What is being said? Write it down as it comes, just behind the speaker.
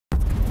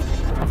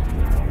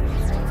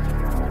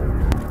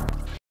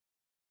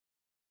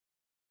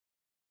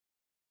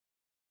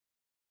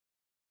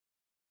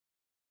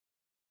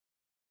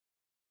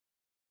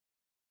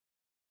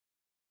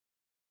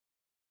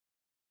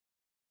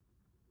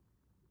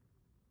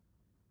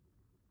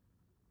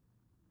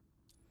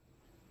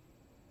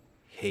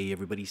Hey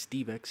everybody,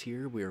 Steve X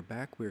here. We are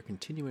back. We are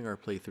continuing our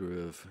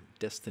playthrough of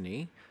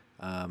Destiny.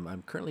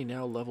 I'm currently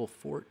now level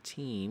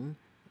 14,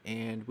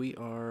 and we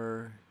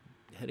are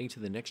heading to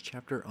the next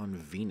chapter on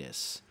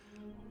Venus.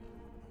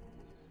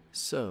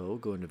 So,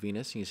 going to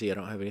Venus, you can see I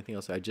don't have anything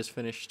else. I just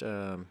finished,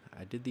 I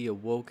did the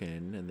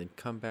Awoken, and then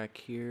come back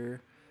here.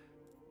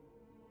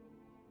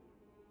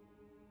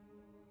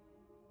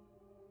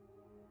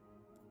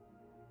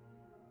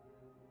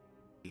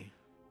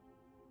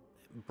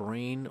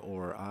 Brain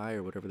or eye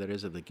or whatever that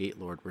is of the Gate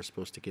Lord we're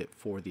supposed to get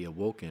for the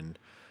Awoken,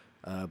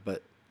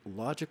 but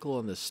logical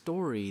in the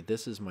story,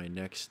 this is my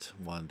next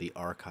one, the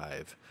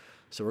Archive.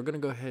 So we're going to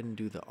go ahead and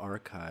do the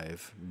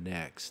Archive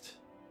next,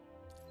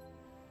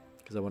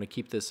 because I want to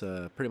keep this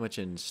pretty much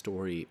in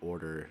story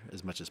order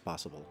as much as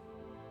possible,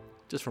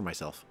 just for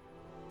myself.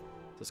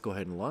 Let's go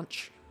ahead and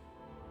launch.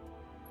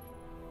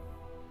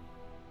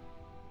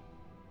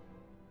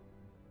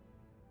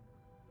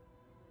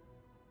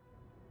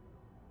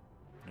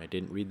 I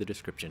didn't read the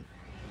description.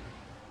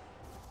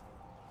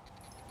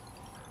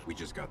 We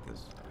just got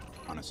this,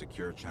 on a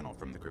secure channel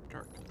from the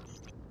Cryptarch.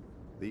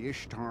 The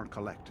Ishtar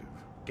Collective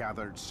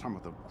gathered some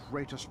of the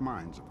greatest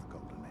minds of the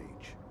Golden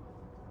Age.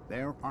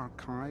 Their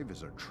archive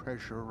is a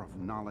treasure of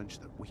knowledge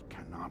that we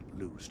cannot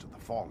lose to the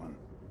Fallen.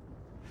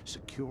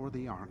 Secure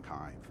the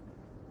archive,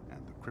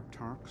 and the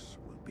Cryptarchs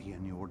will be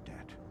in your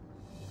debt.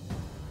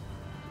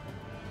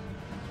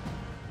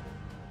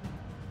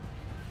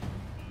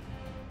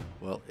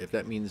 Well, if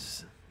that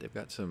means they've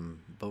got some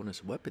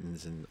bonus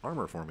weapons and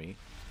armor for me.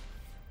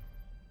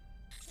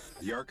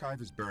 The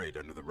archive is buried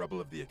under the rubble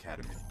of the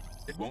Academy.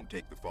 It won't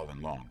take the Fallen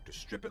long to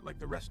strip it like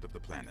the rest of the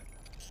planet.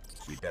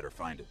 We better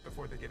find it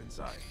before they get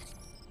inside.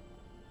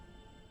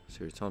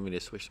 So you're telling me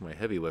to switch to my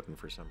heavy weapon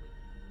for some reason.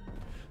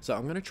 So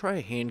I'm going to try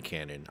a hand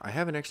cannon. I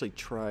haven't actually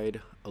tried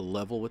a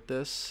level with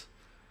this.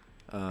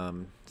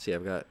 See,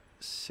 I've got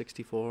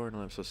 64 and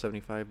I'll have so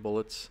 75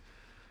 bullets.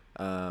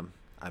 I'm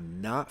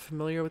not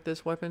familiar with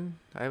this weapon.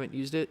 I haven't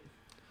used it.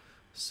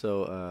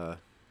 So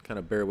kind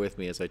of bear with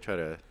me as I try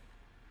to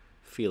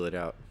feel it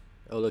out.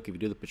 Oh, look, if you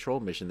do the patrol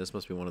mission, this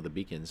must be one of the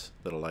beacons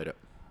that'll light up.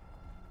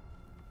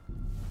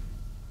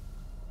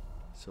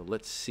 So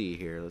let's see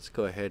here. Let's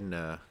go ahead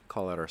and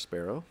call out our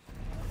Sparrow.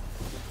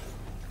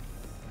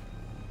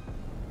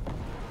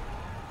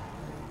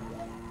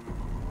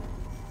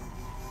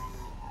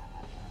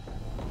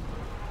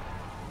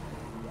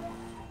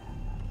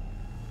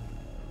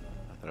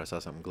 I thought I saw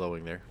something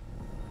glowing there.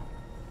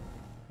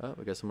 Oh,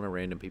 we got some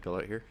random people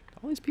out here.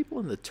 All these people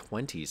in the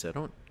 20s. I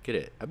don't get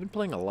it. I've been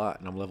playing a lot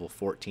and I'm level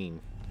 14.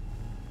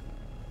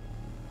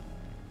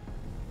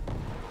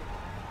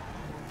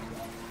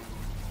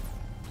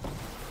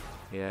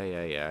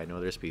 Yeah. I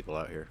know there's people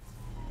out here.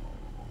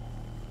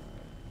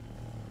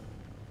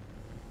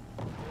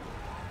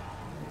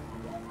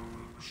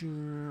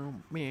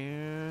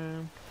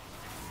 Man.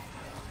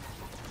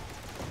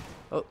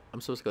 Oh,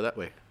 I'm supposed to go that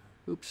way.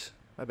 Oops,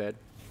 my bad.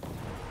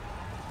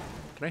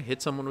 Can I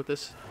hit someone with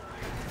this?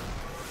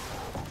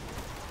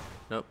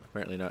 Nope,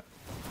 apparently not.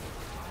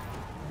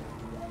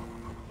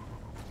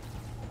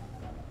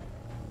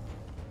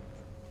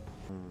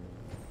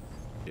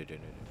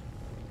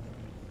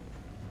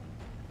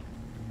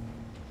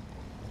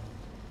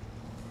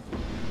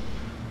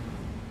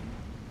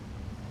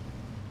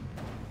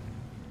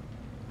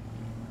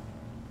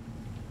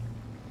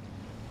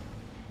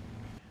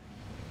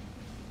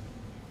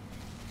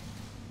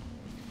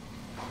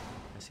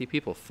 I see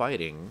people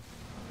fighting.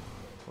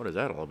 What is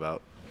that all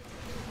about?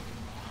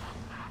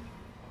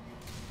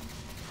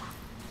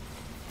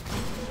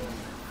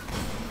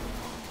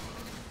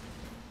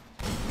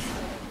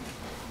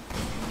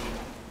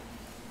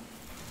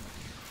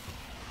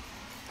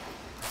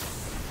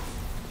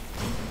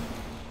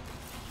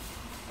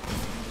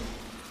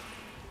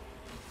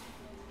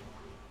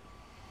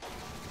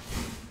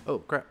 Oh,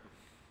 crap.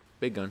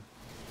 Big gun.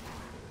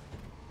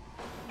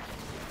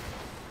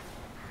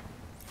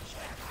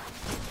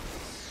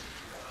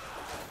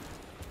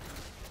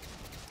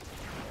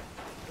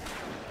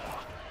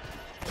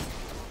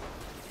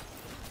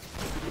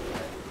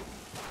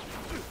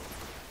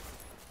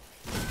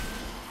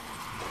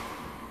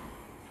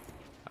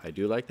 I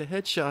do like the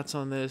headshots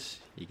on this.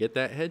 You get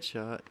that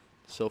headshot.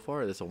 So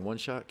far, that's a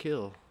one-shot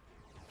kill.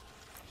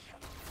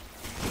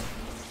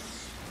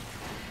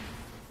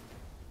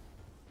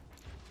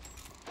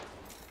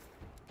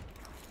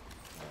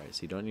 Alright,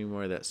 so you don't need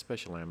more of that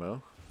special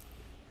ammo.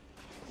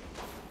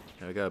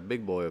 Now we got a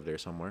big boy over there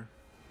somewhere.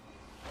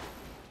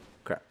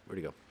 Crap, where'd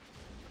he go?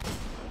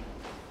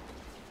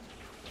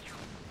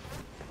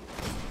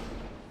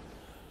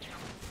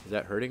 Is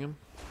that hurting him?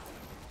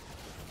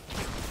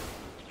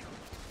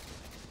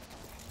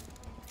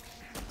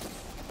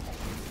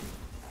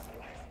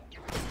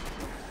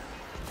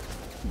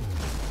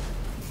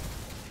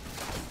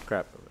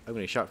 Crap, I'm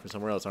getting shot from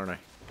somewhere else, aren't I?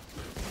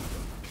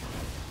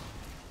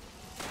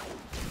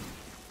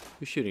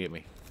 Who's shooting at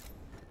me?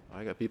 Oh,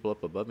 I got people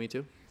up above me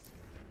too?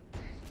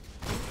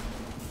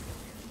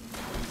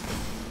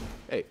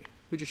 Hey,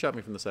 who just shot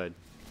me from the side?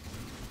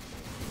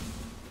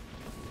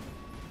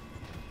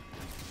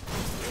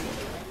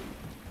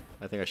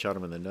 I think I shot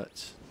him in the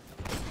nuts.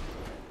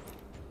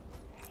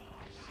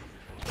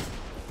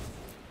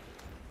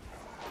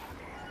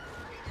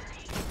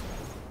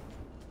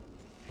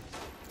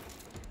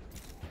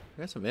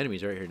 I got some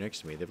enemies right here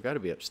next to me. They've got to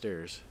be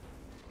upstairs.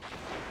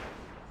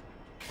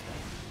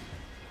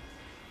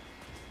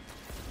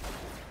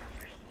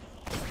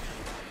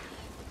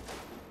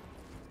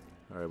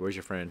 Alright, where's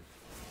your friend?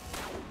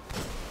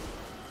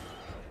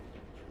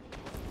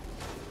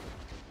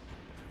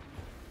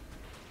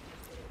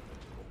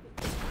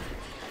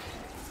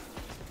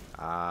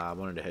 Ah, I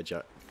wanted a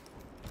headshot.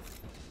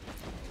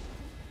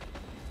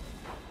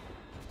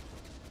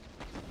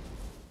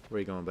 Where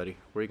you going, buddy?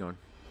 Where you going?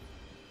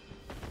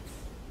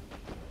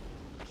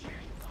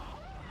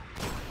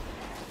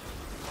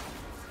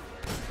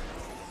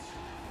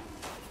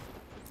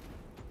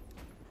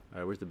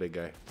 Alright, where's the big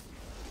guy?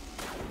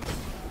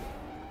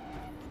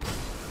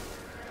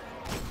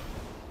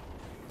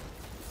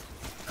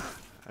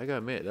 I gotta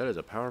admit, that is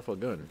a powerful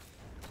gun.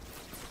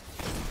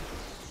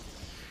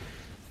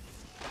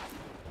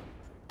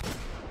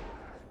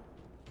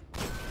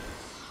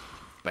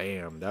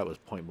 Bam, that was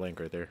point blank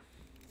right there.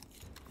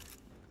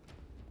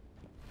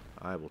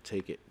 I will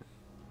take it.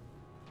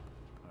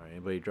 Alright,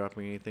 anybody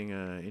dropping anything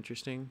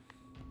interesting?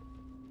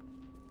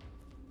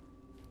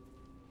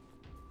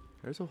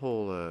 There's a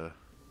whole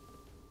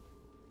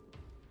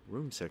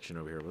room section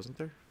over here, wasn't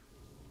there?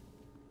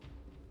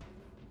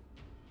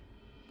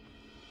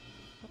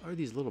 What are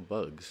these little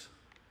bugs?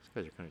 These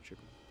guys are kind of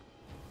tricky.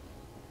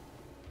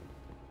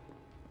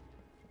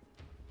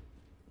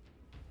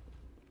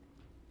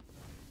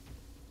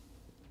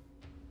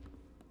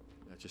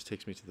 That just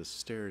takes me to the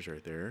stairs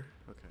right there.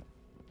 Okay.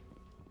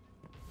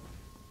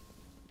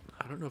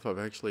 I don't know if I've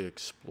actually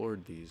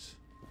explored these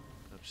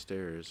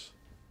upstairs.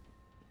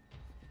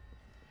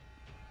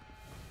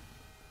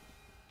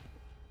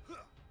 Oh,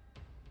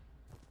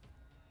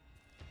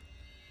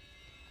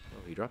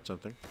 he dropped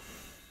something.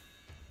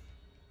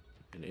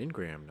 An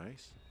engram,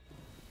 nice.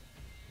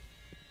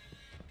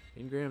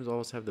 Engrams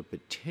always have the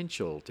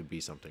potential to be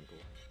something cool.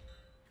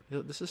 You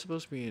know, this is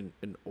supposed to be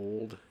an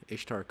old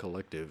Ishtar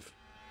collective.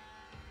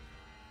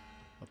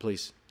 A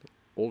place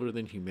older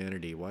than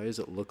humanity. Why does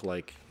it look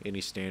like any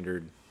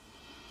standard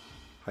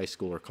high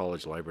school or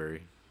college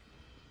library?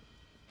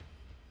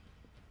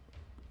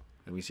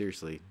 I mean,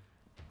 seriously,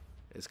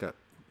 it's got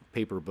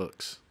paper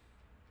books.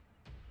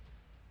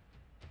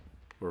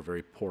 Or a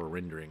very poor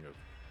rendering of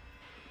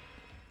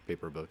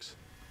paper books.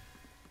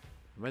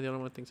 Am I the only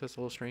one that thinks that's a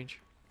little strange?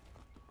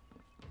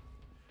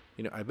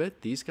 You know, I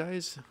bet these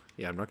guys...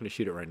 Yeah, I'm not going to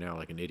shoot it right now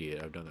like an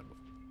idiot. I've done that before.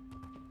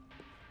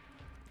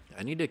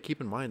 I need to keep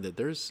in mind that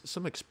there's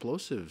some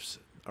explosives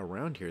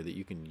around here that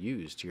you can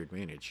use to your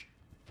advantage.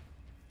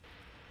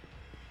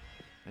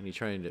 I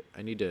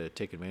need to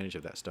take advantage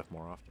of that stuff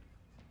more often.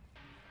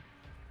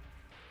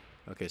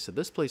 Okay, so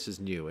this place is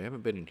new. I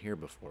haven't been in here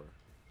before.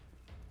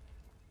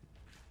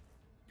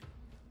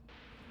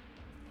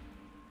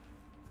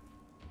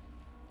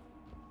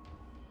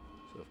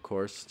 So of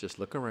course, just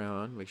look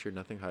around, make sure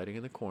nothing hiding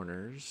in the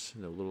corners,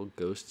 no little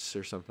ghosts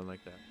or something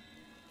like that.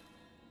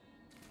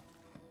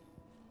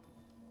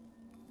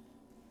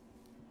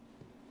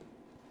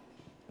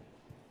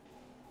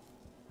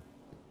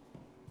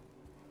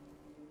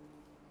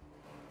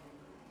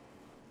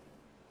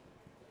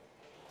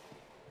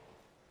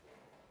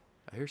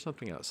 I hear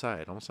something outside.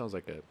 It almost sounds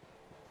like a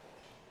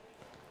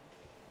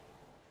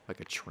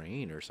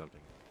train or something.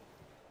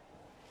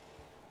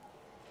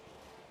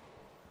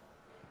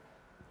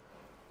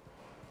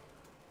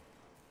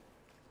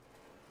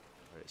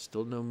 Alright,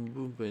 still no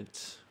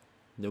movement.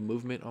 No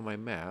movement on my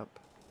map.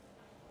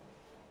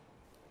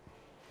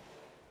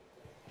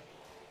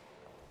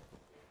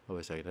 Oh,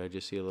 wait a second. Did I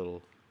just see a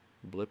little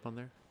blip on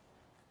there?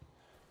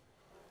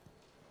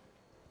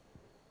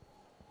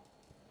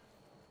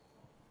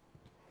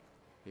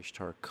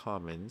 Ishtar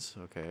Commons,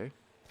 okay.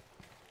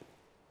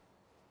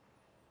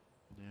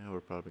 Yeah,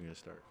 we're probably going to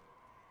start.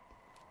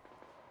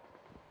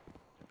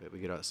 I bet we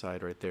get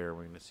outside right there,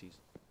 we're going to see.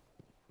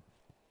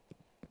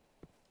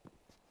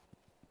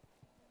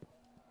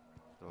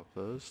 It's all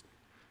closed.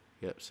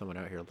 Yep, someone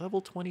out here.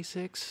 Level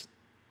 26?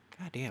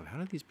 God damn, how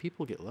did these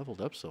people get leveled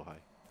up so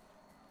high?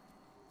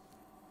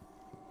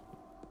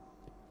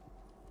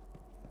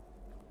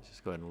 Let's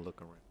just go ahead and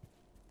look around.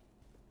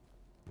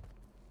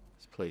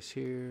 Place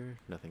here,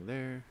 nothing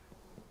there.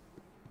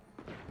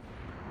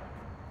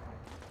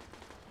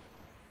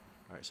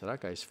 Alright, so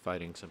that guy's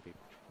fighting some people.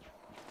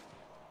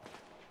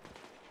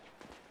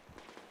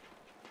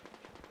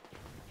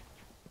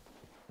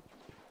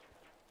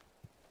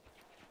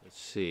 Let's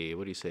see,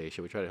 what do you say?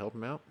 Should we try to help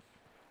him out?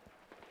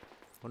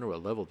 Wonder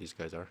what level these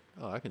guys are.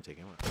 Oh, I can take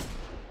him out.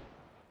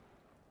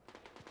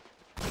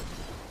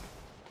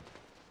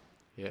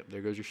 Yep,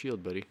 there goes your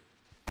shield, buddy.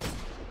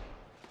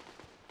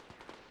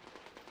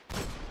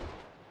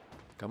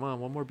 Come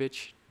on, one more,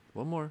 bitch.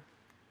 One more.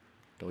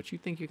 Don't you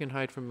think you can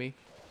hide from me?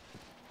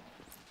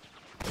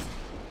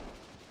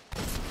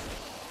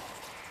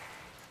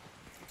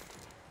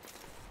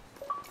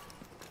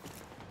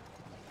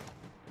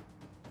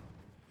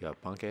 You got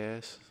punk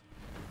ass.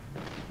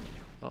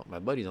 Oh, my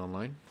buddy's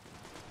online.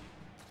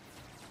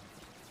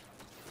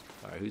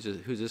 Alright, who's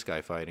this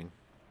guy fighting?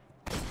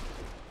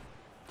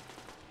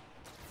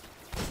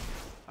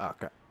 Ah,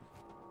 crap.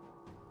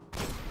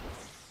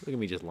 Look at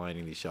me just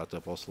lining these shots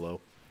up all slow.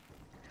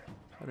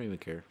 I don't even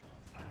care.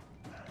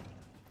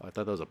 Oh, I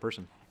thought that was a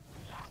person.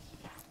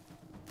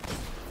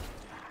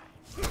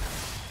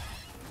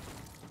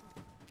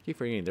 Keep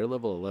forgetting, they're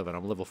level 11.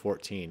 I'm level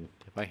 14.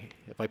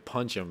 If I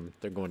punch them,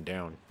 they're going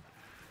down.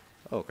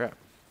 Oh crap!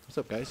 What's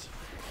up, guys?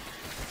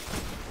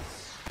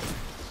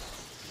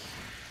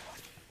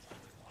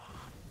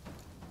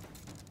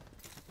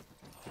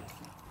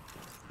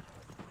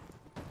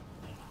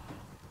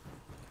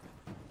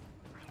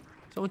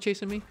 Someone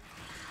chasing me?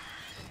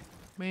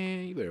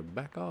 Man, you better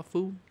back off,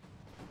 fool.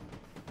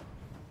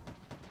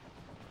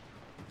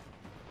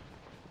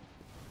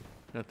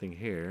 Nothing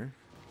here.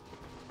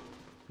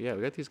 Yeah,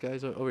 we got these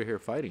guys over here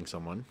fighting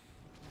someone.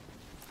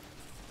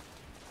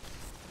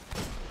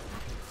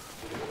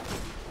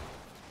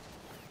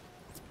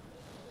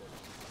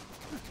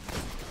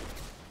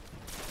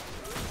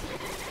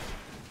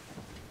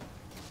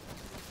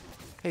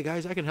 Hey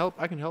guys, I can help.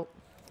 I can help.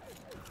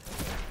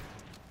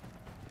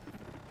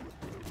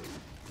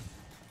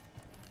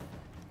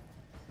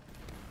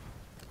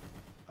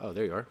 Oh,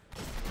 there you are.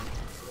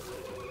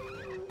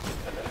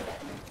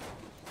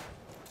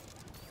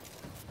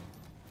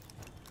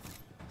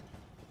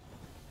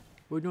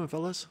 What are we doing,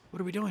 fellas? What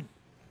are we doing?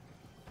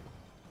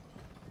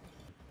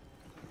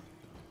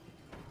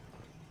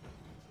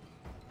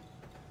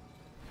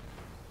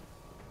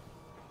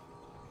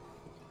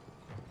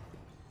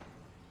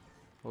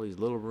 All these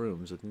little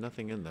rooms with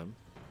nothing in them.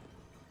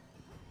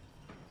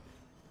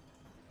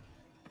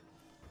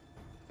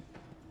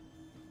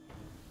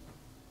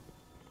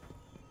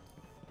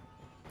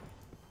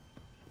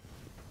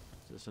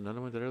 Is this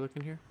another one that I look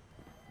in here?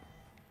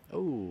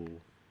 Oh,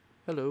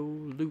 hello,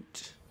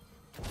 loot.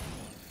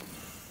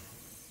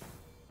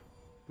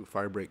 Ooh,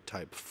 Firebreak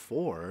type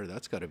 4.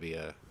 That's got to be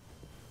a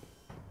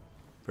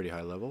pretty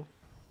high level.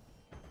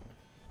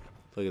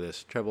 Look at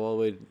this. Travel all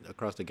the way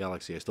across the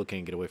galaxy. I still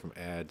can't get away from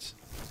ads.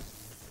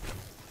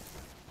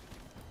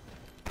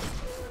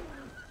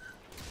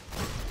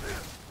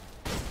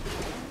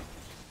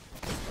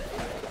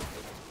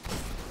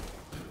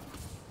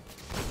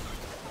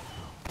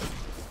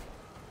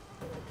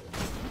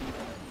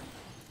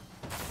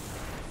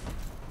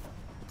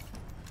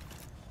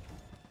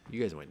 You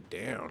guys went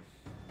down.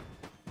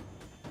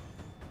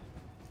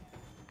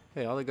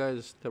 Hey, all the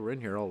guys that were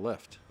in here all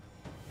left.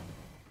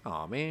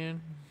 Aw,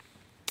 man.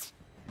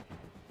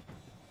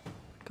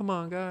 Come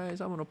on,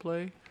 guys. I want to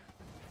play.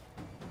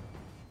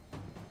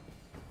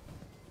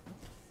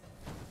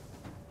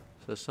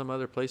 So there's some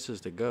other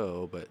places to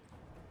go, but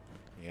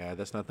yeah,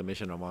 that's not the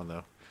mission I'm on,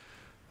 though.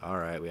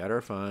 Alright, we had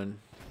our fun.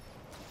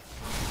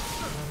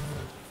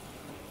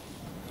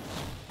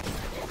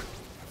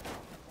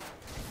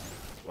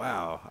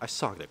 Wow, I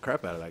socked the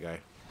crap out of that guy.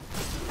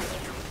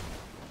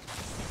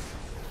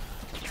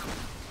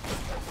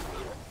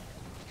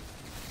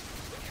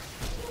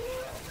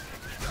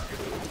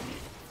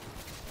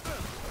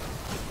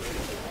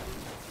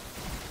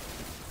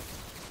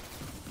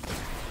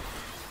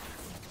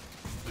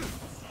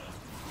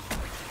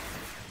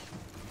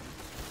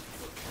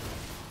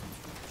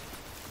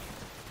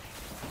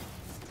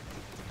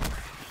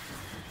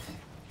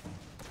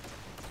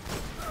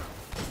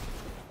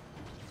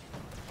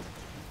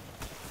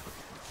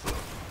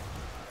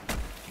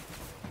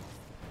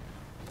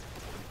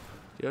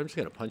 Dude, I'm just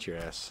gonna punch your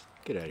ass.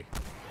 Get out of here.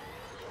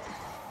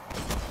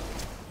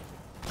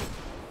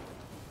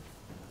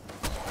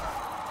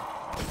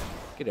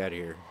 Get out of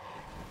here.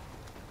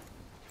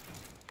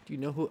 Do you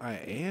know who I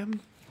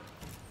am?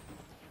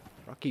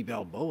 Rocky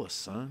Balboa,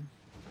 son.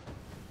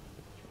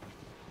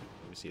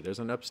 Let me see. There's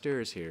an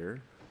upstairs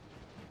here.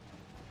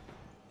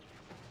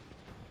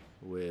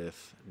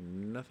 With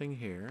nothing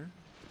here.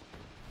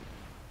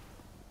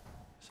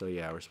 So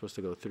yeah, we're supposed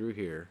to go through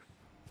here.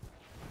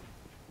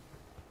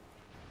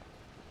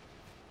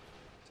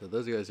 So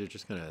those guys are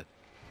just gonna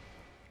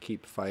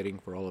keep fighting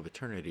for all of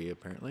eternity,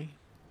 apparently.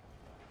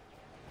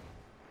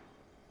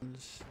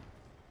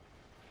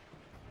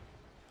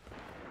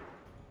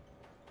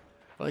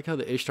 I like how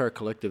the Ishtar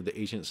Collective, the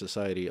Ancient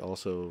Society,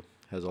 also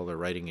has all their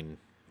writing in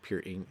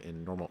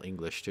in normal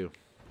English too.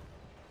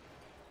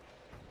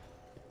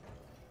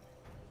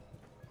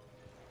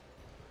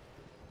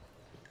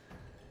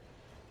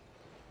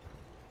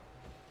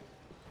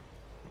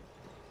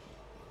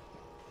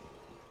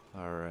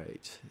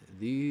 Alright,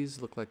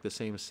 these look like the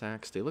same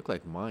sacks. They look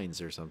like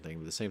mines or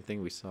something. The same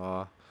thing we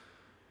saw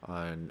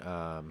on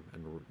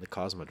in the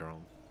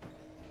Cosmodrome.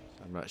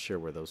 I'm not sure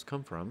where those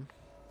come from.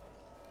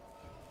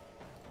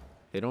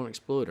 They don't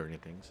explode or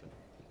anything. So.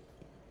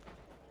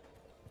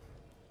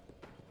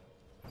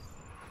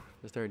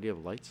 Is their idea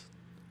of lights?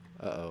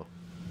 Uh-oh.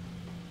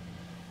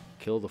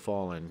 Kill the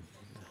Fallen.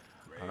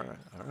 Alright,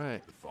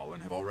 alright. The Fallen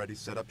have already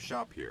set up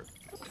shop here.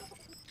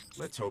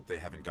 Let's hope they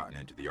haven't gotten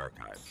into the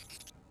archive.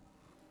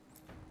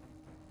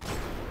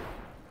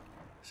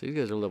 So these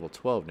guys are level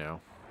 12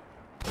 now.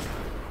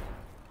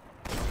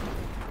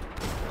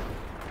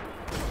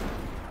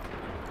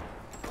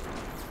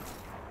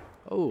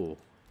 Oh,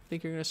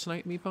 think you're gonna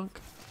snipe me, punk?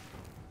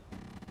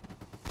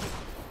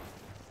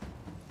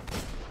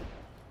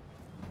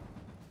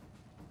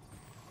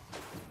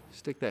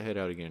 Stick that head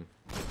out again.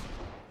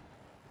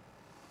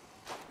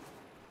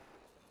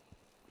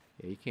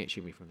 Yeah, you can't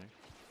shoot me from there.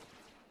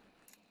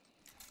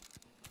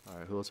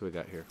 Alright, who else we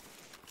got here?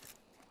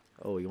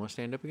 Oh, you want to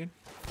stand up again?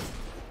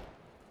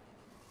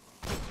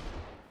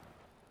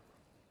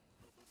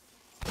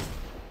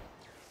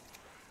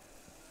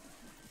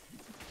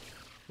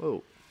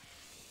 Whoa.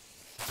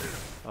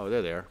 Oh,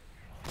 there they are.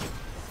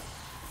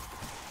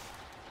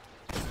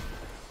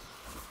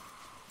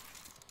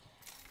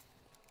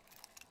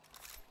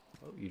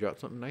 Oh, you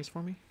dropped something nice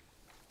for me?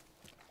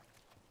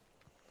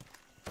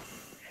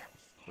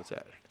 What's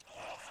that?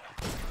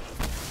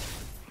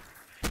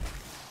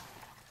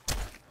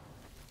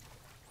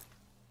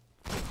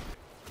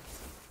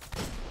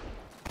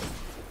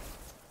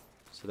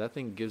 So that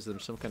thing gives them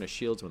some kind of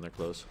shields when they're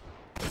close.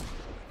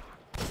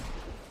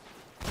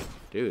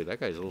 Dude, that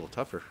guy's a little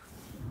tougher.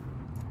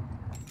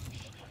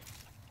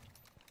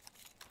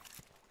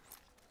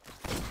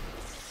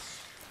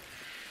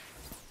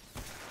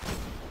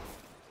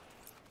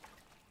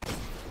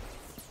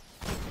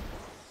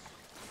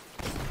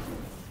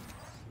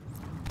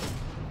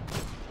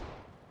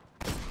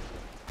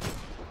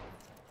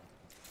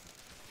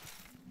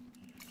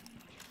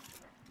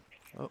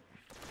 Oh.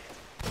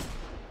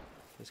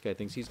 This guy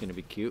thinks he's gonna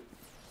be cute.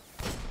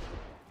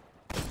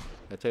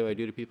 I tell you what I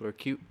do to people who are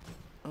cute.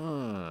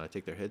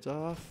 Take their heads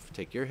off.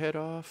 Take your head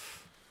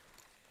off.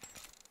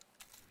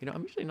 You know,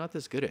 I'm usually not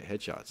this good at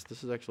headshots.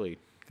 This is actually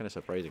kind of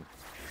surprising.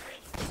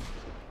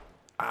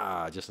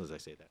 Ah, just as I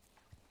say that.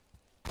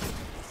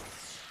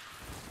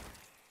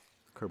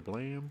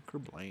 Kerblam,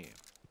 kerblam.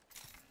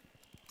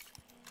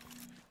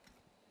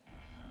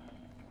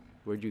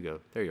 Where'd you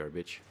go? There you are,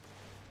 bitch.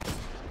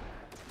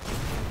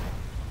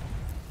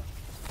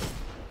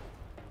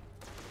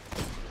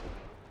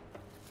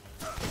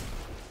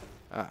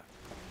 Ah.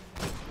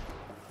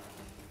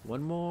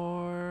 One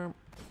more.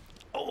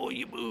 Oh,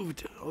 you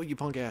moved. Oh, you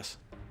punk ass.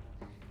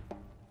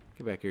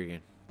 Get back here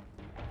again.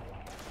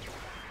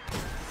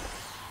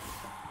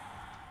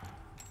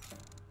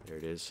 There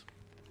it is.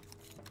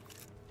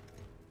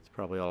 It's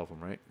probably all of them,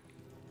 right?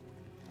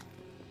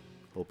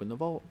 Open the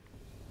vault.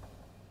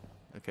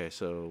 Okay,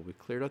 so we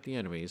cleared out the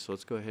enemies, so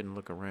let's go ahead and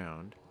look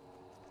around.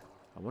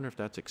 I wonder if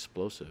that's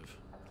explosive.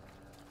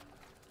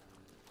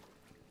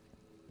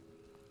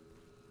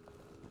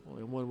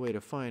 Only one way to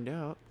find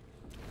out.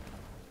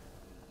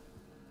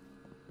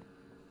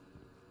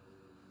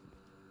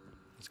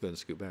 Let's go ahead and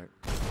scoot back.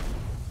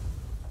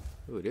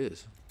 Oh, it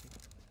is.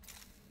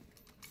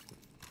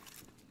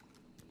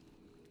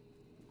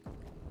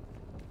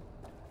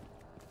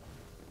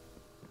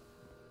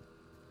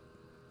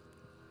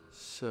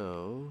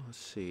 So, let's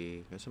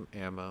see. Got some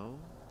ammo.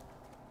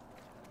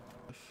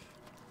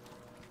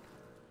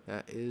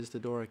 That is the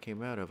door I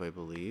came out of, I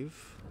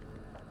believe.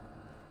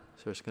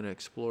 So we're just going to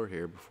explore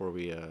here before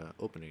we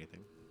open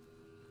anything.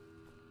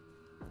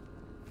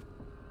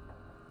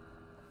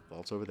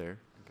 Vault's over there.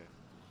 Okay.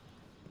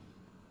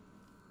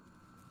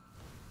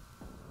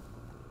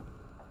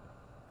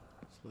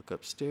 Let's look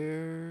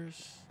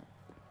upstairs.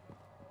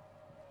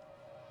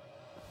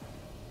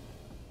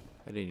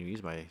 I didn't even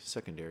use my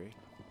secondary.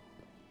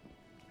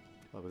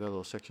 Oh, we got a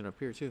little section up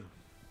here too.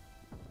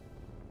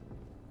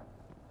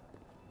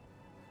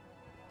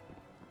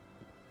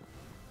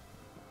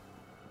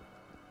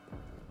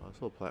 Oh, this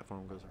little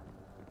platform goes around.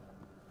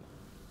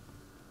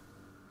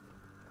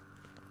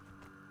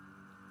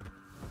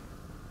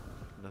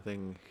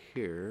 Nothing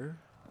here.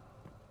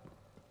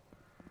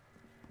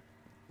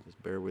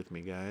 Just bear with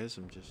me, guys.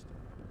 I'm just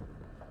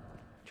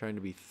trying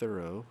to be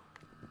thorough.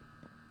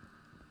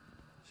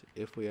 See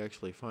if we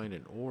actually find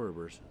an orb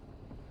or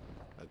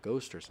a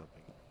ghost or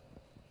something.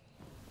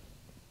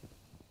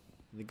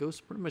 And the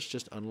ghosts pretty much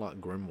just unlock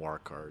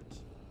Grimoire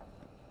cards.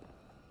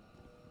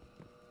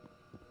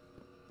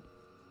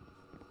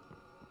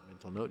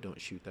 Mental note,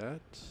 don't shoot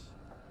that.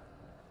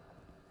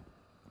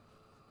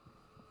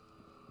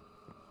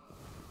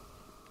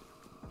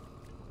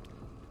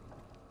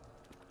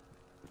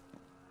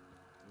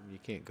 You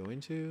can't go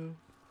into.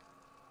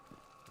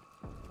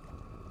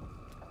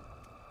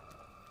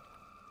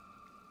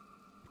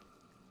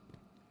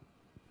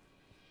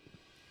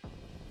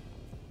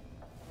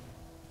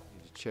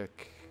 Need to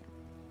check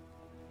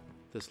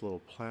this little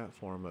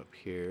platform up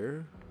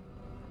here.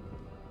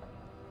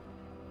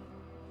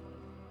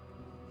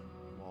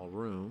 Small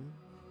room.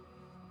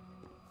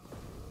 I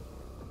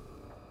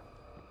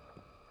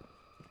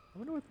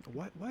wonder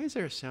why is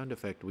there a sound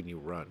effect when you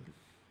run?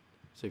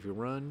 So if you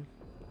run,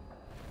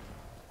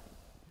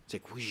 it's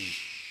like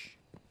whoosh.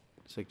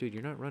 It's like, dude,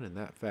 you're not running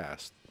that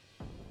fast.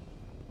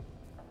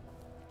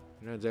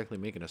 You're not exactly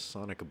making a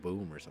sonic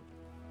boom or something.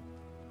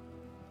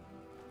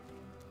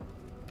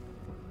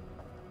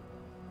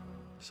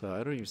 So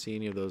I don't even see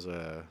any of those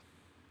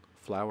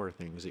flower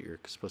things that you're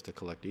supposed to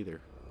collect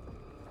either.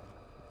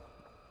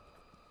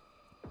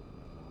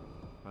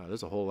 Wow,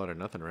 there's a whole lot of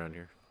nothing around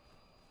here.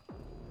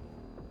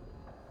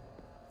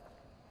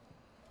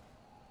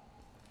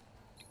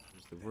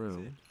 the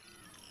room.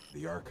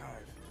 The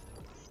archive.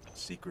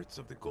 Secrets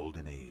of the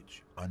Golden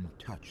Age,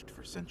 untouched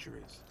for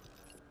centuries.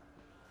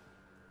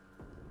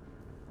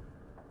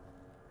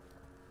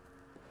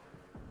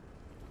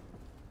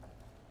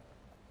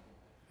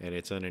 And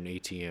it's on an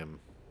ATM.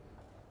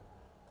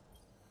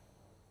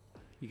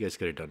 You guys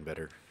could have done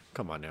better.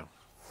 Come on now.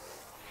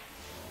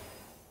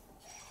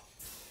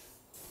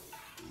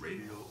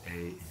 Radio A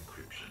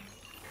encryption.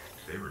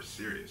 They were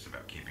serious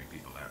about keeping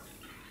people out.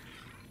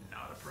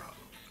 Not a problem.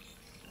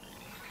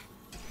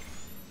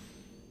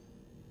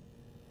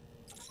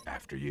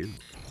 After you.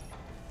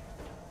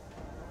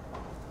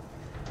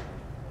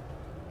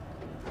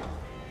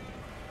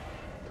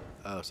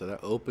 Oh, so that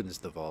opens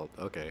the vault.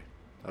 Okay.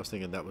 I was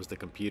thinking that was the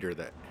computer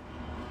that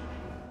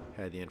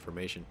had the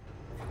information.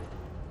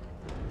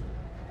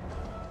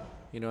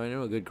 You know, I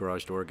know a good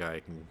garage door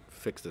guy can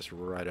fix this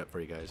right up for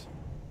you guys.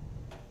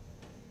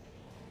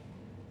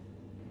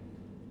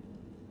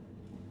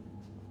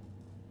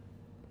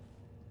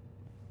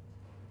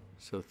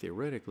 So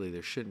theoretically,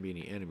 there shouldn't be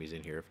any enemies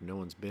in here if no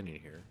one's been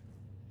in here.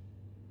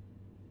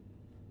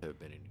 Have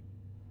been in here.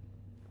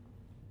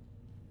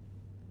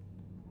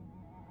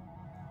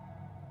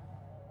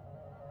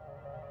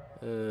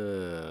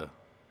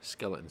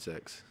 Skeleton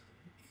sex.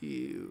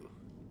 Ew.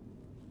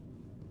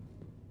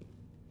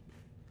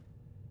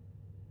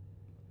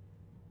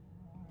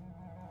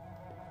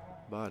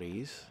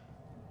 Bodies.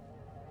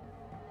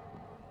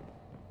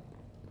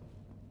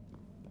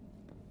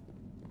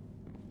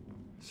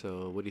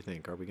 So, what do you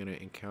think? Are we going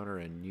to encounter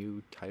a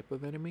new type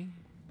of enemy?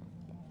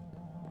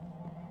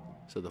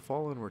 So the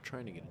Fallen we're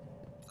trying to get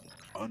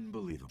in.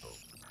 Unbelievable.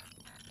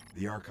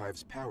 The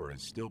archive's power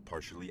is still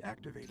partially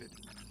activated.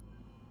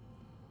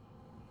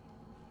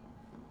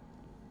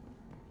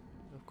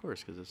 Of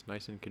course, because it's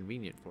nice and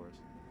convenient for us.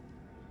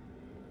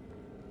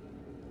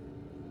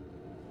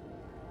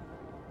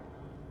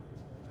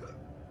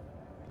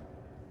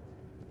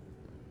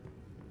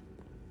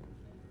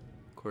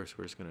 Of course,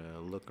 we're just going to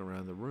look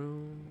around the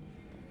room.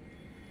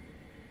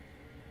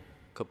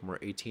 A couple more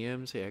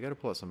ATMs. Hey, I got to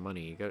pull out some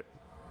money.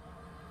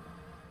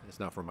 It's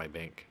not from my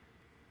bank.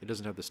 It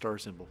doesn't have the star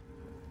symbol.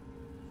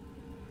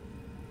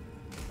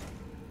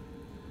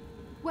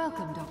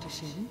 Welcome, Dr.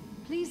 Shin.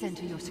 Please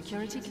enter your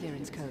security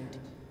clearance code.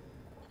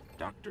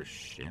 Dr.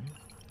 Shin?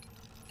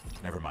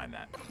 Never mind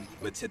that.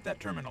 Let's hit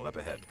that terminal up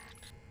ahead.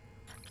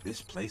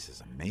 This place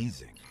is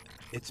amazing.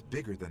 It's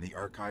bigger than the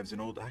archives in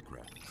Old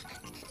Accra.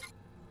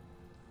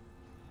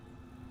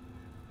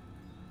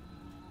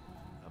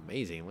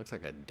 Amazing. Looks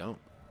like a dump.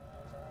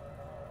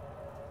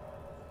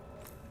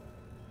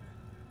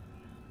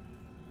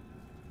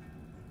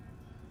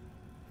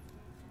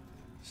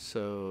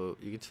 So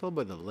you can tell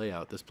by the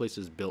layout, this place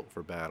is built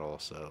for battle,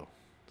 so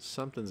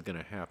something's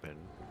gonna happen.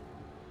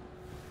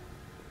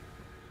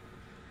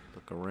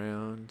 Look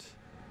around.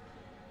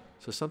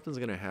 So something's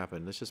gonna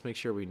happen. Let's just make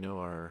sure we know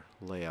our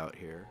layout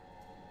here.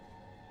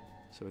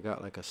 So we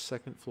got like a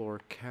second floor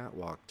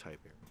catwalk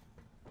type here.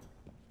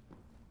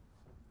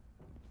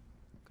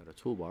 Got a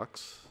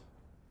toolbox.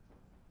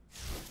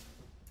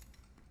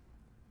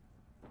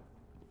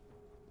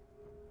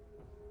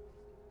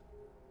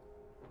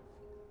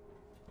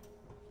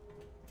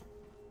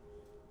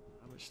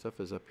 How much stuff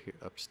is up here,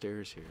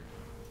 upstairs here?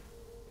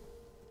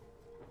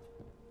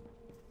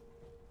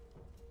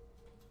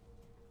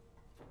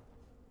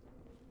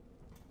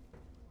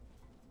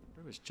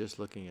 I was just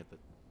looking at the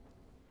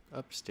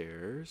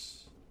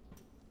upstairs.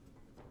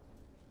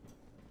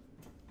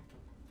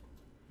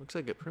 Looks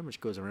like it pretty much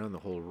goes around the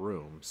whole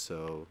room,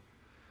 so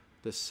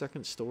this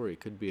second story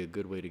could be a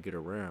good way to get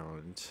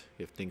around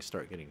if things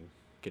start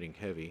getting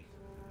heavy.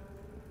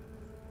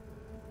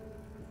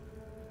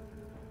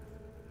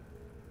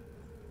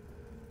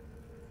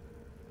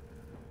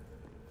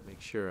 Make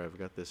sure I've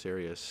got this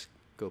area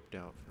scoped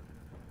out for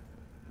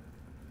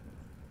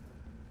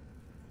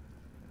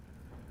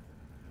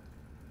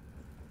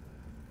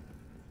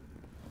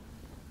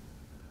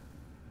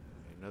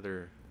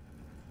another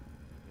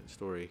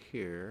story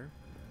here.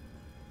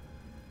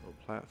 Little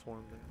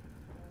platform there.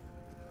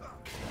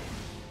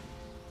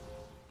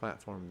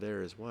 Platform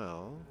there as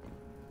well.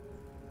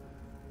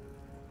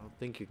 I don't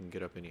think you can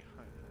get up any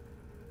higher.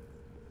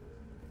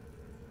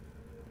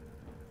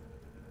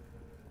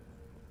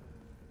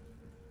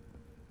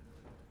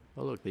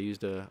 Oh look, they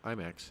used a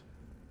IMAX.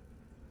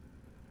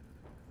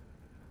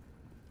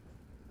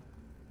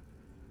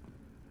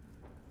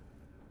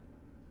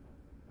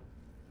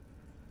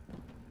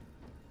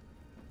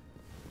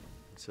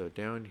 So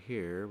down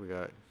here we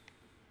got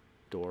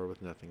door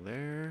with nothing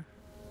there.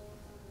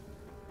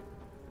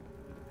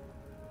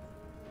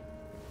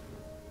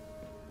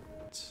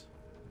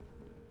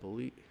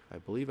 I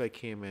believe I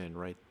came in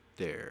right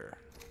there.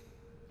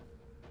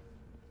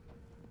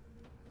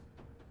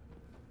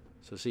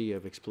 So see, you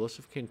have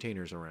explosive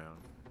containers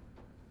around.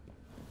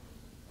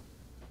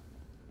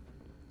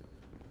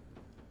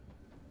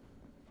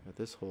 Got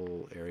this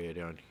whole area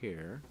down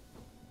here.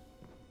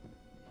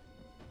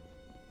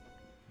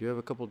 You have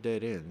a couple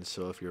dead ends,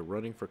 so if you're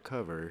running for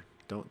cover,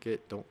 don't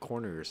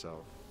corner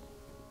yourself.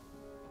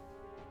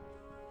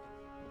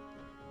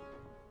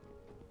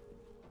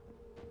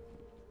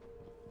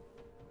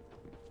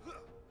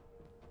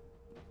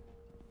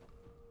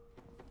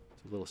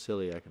 little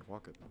silly, I can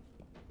walk it.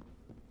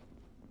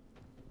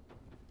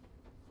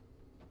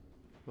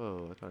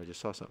 Whoa, I thought I just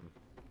saw something.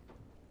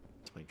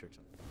 It's playing tricks.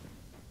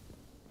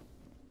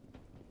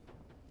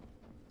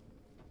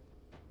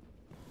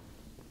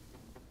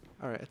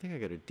 Alright, I think I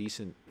got a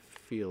decent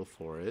feel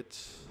for it.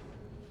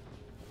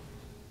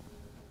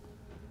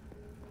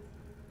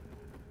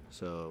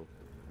 So,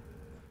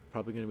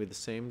 probably going to be the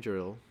same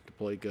drill.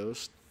 Deploy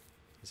Ghost.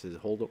 He says,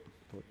 hold up.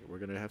 We're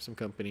going to have some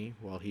company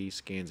while he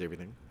scans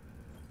everything.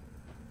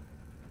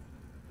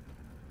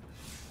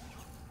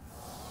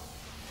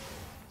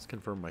 Let's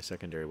confirm my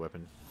secondary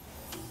weapon.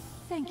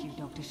 Thank you,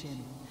 Dr.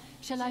 Shin.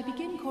 Shall I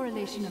begin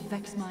correlation of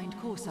Vex Mind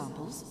core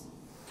samples?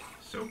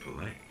 So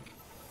polite.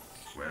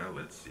 Well,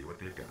 let's see what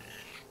they've got.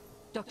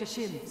 Dr.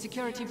 Shin,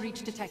 security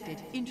breach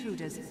detected.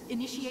 Intruders.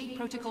 Initiate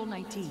Protocol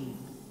 19.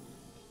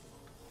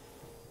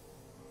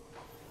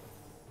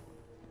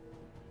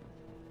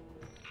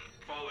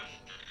 Fallen.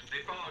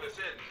 They followed us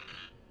in.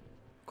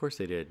 Of course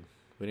they did.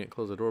 We didn't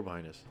close the door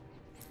behind us.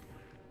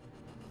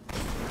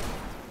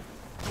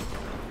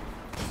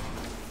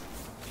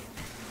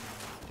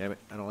 Damn it,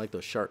 I don't like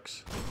those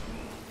sharks.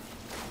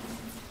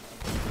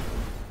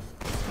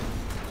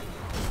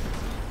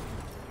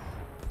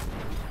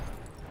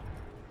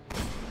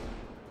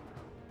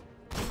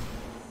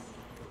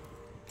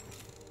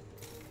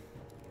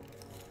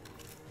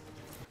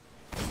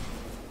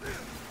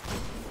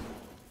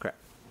 Crap.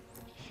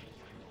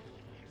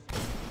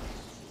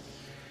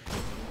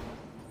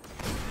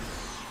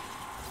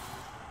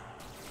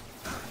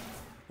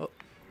 Oh.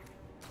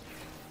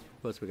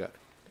 What else we got?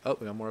 Oh,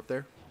 we got more up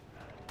there.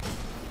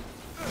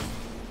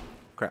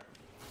 Crap.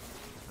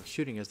 I'm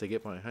shooting as they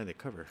get behind the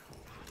cover.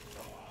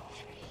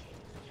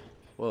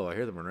 Whoa, I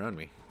hear them around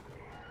me.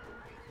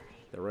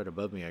 They're right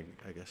above me,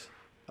 I guess.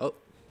 Oh.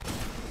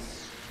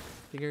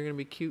 Think you're gonna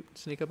be cute?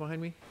 Sneak up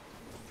behind me?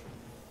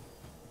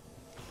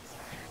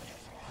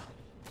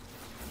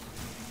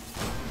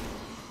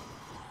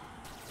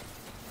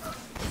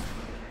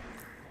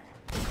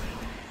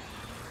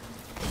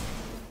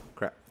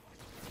 Crap.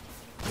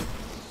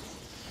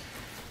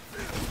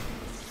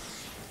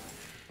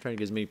 Trying to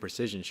get as many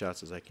precision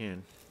shots as I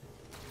can.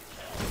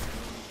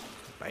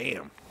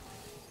 Bam!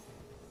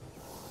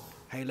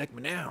 How you like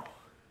me now?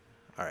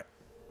 Alright.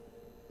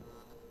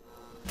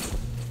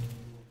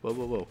 Whoa,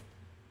 whoa, whoa.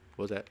 What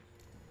was that?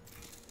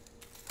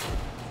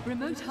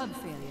 Remote hub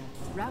failure.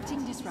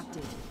 Routing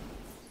disrupted.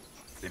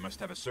 They must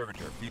have a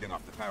servitor feeding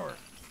off the power.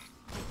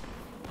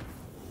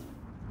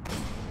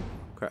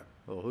 Crap.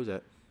 Oh, who's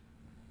that?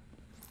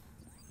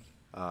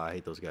 Ah, I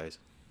hate those guys.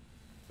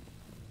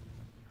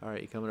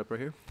 Alright, you coming up right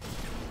here?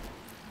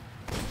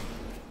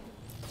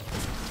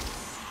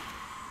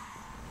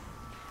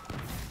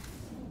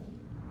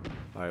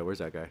 Alright, where's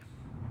that guy?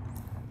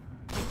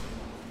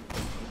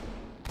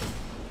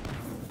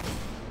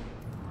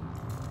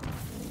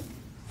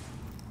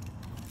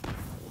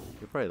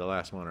 You're probably the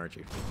last one, aren't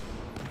you?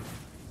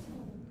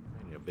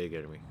 I need a big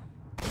enemy.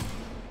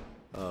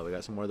 Oh, we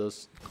got some more of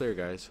those clear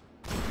guys.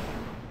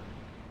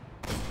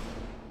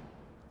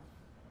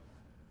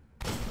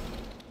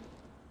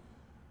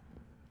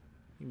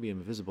 You can be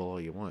invisible all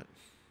you want.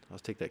 I'll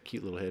take that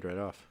cute little head right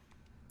off.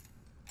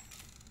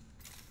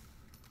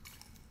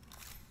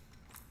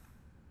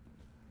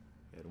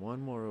 Got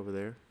one more over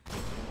there.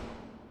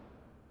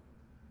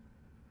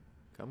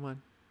 Come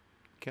on.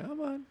 Come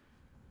on.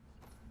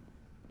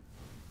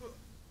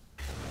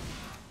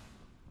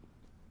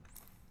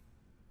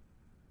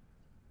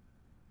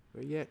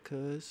 Where you at,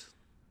 cuz?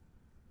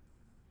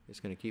 It's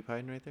gonna keep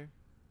hiding right there?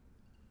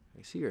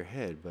 I see your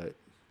head, but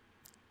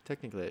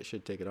technically it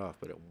should take it off,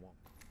 but it won't.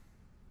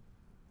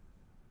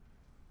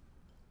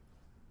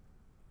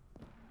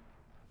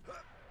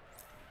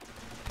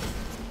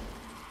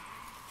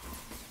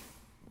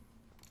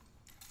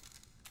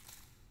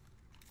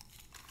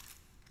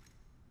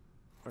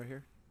 Right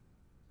here?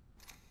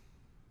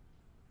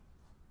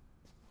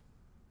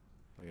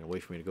 You're gonna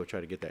wait for me to go try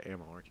to get that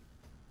ammo, aren't you?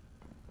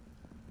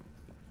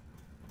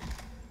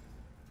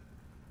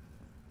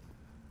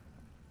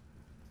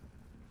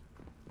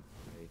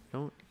 I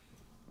don't.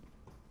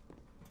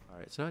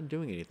 Alright, it's not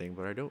doing anything,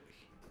 but I don't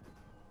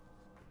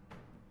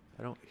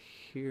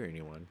hear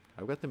anyone.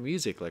 I've got the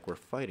music like we're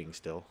fighting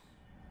still.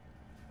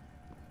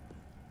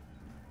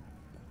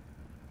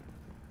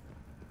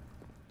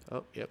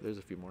 Oh, yep, there's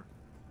a few more.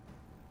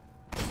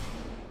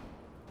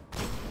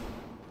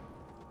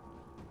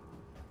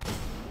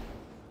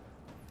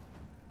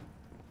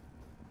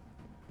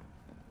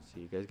 So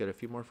you guys got a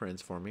few more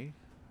friends for me.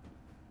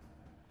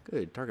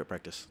 Good, target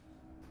practice.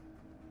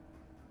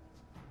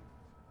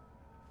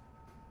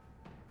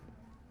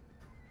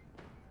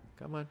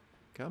 Come on,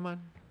 come on.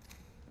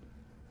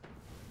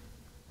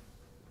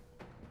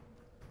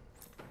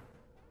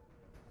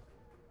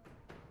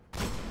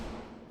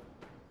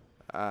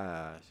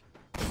 Ah.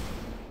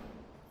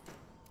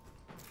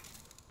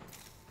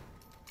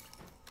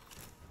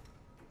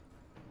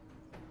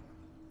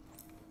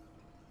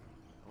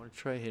 I want to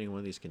try hitting one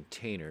of these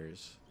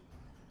containers.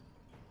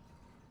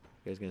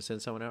 You guys gonna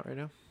send someone out right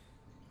now?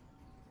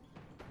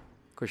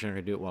 course, you're not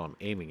gonna do it while I'm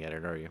aiming at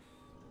it, are you?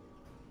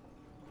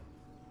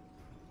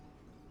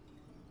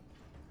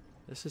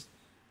 This is...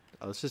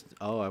 Oh, this is...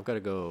 Oh, I've got to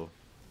go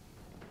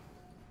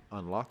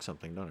unlock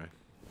something, don't I?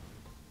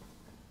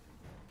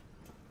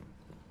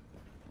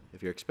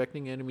 If you're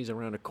expecting enemies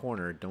around a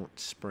corner, don't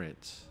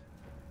sprint.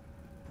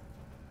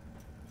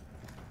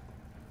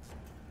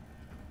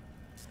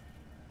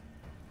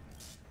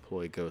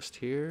 Deploy ghost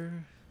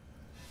here.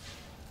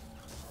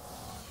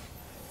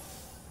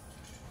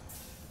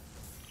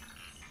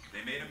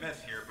 They made a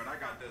mess here, but I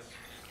got this.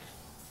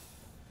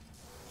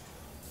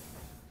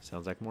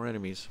 Sounds like more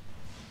enemies.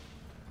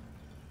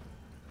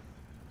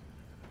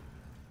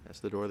 That's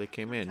the door they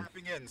came in.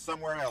 Tapping in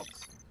somewhere else.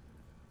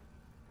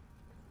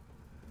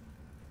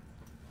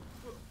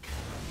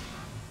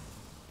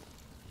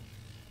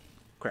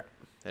 Crap,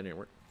 that didn't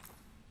work.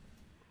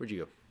 Where'd you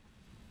go?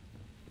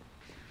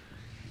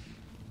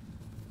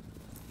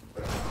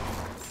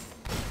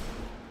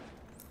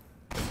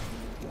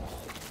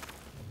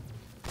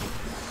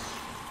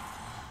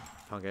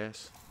 Punk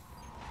ass.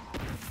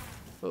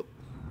 Oh.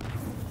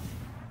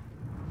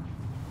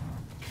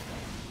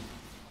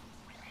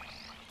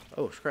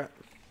 Oh, scrap.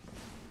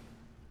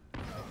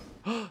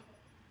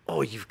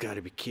 Oh, you've got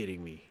to be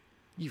kidding me.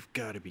 You've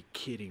got to be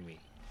kidding me.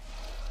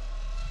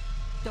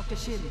 Dr.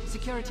 Shin,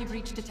 security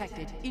breach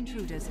detected.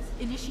 Intruders.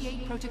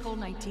 Initiate Protocol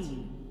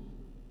 19.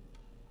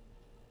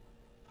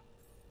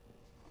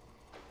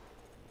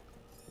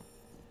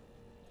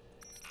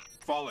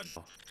 Fallen.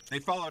 They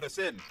followed us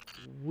in.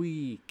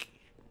 Weak.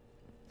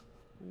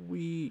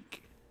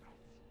 Weak.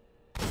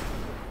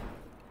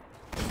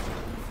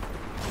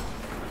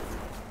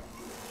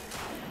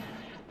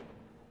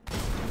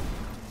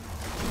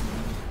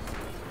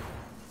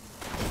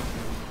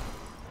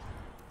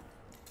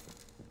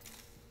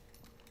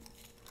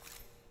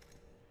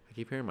 I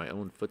keep hearing my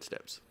own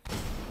footsteps.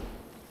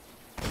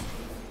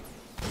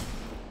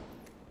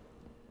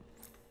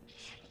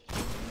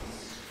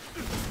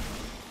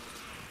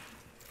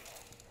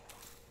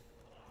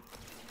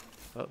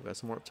 Oh, got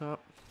some more up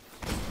top.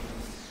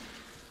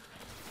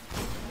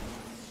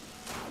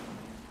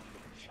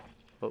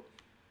 Oh.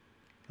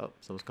 Oh,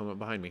 someone's coming up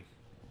behind me.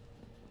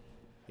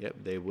 Yep,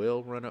 they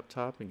will run up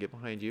top and get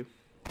behind you.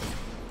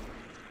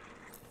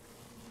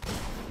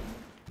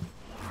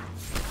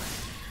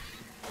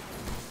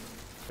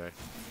 Okay.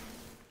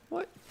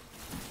 What?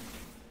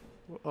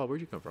 Oh, where'd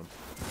you come from?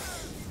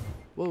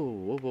 Whoa,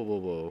 whoa, whoa, whoa,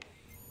 whoa.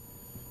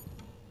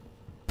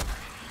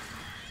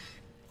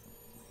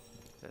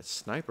 That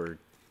sniper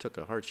took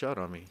a hard shot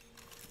on me.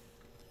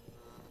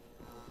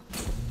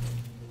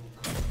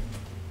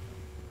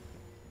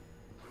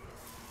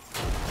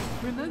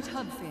 Remote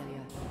hub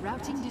failure.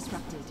 Routing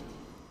disrupted.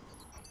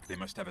 They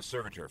must have a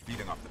servitor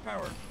feeding off the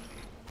power.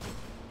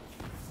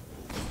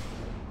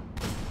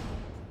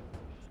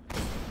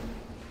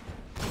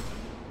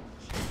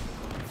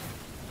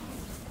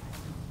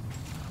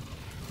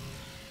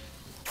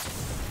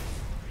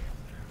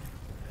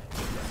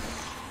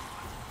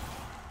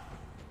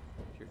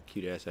 Get your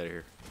cute ass out of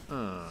here.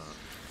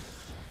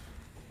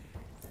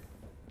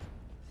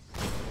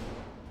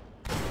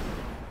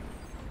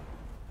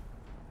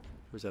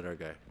 Where's that our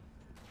guy?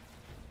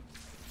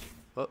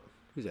 Oh,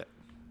 who's that?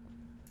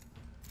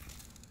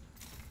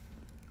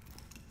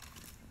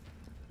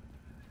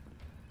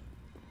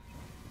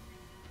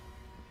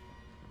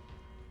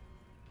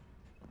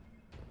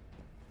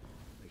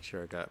 Make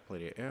sure I got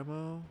plenty of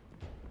ammo.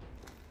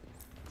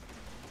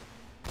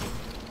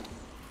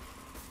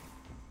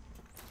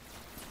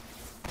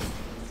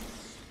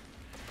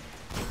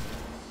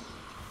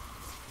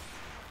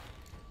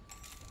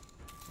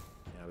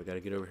 Now we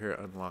gotta get over here,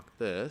 unlock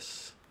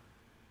this.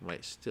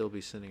 Might still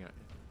be sending out.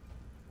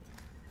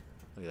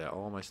 Look at that,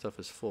 all my stuff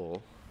is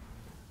full.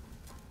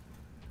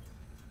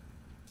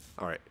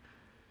 Alright.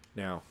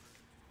 Now,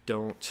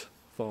 don't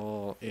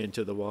fall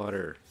into the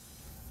water.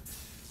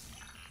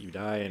 You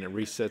die and it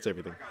resets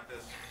everything. I got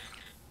this.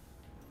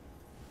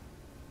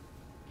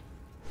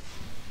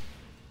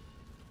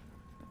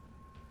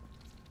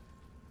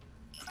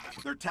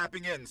 They're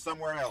tapping in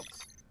somewhere else.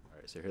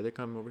 Alright, so here they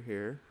come over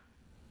here.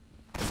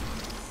 I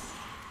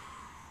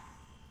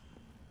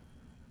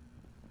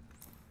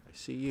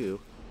see you.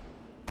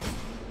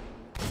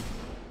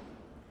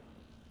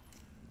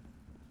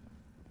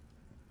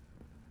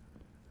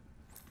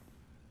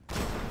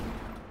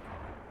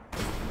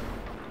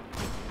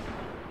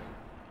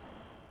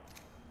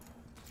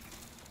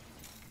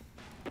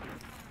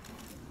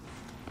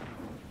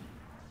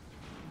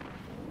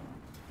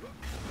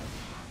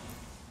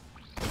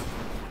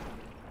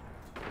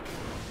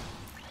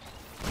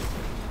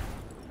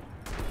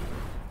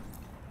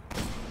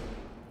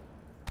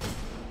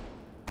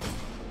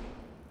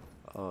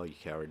 Oh, you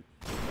coward.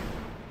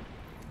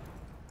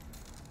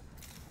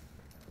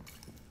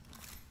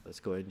 Let's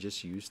go ahead and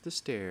just use the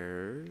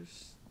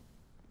stairs.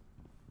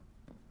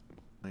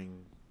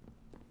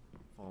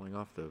 Falling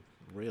off the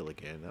rail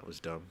again. That was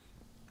dumb.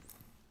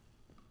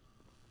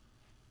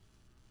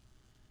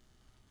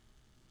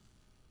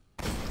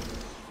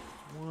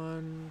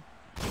 One,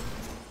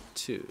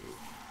 two.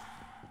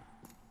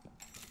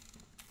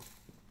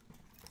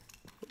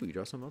 Ooh, you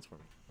draw something else for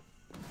me.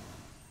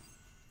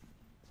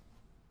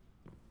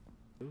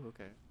 Ooh,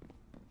 okay.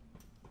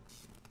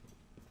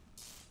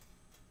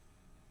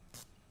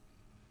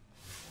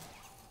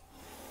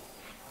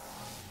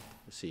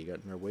 Let's see, you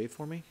got another wave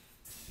for me?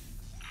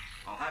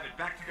 I'll have it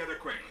back together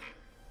quick.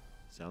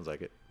 Sounds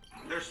like it.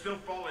 They're still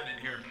falling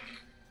in here.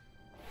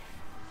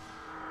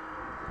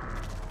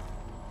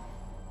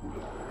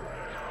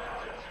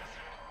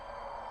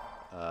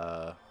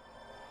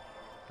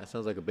 That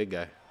sounds like a big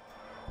guy.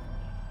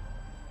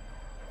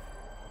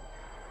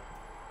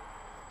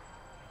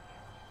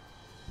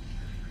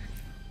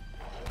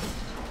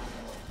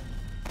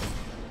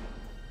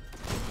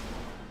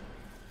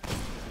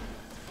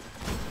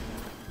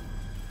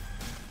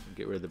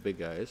 Get rid of the big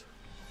guys.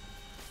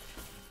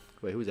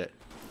 Wait, who's that?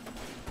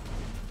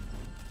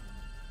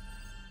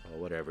 Oh,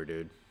 whatever,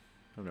 dude.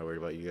 I'm not worried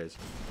about you guys.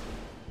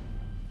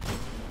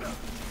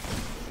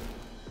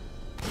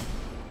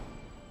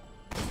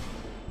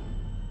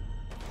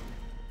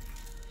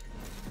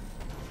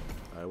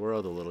 Alright, where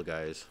are the little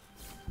guys?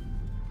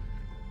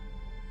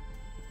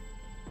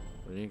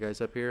 Are any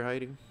guys up here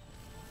hiding?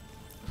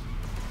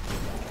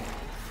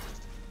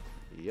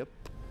 Yep.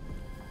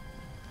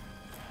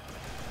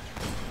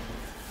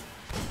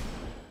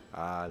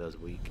 Ah, that was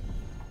weak.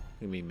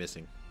 Look at me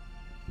missing.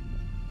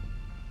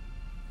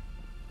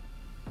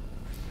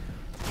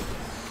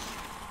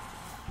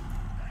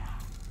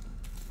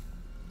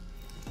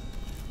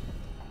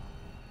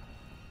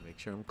 Make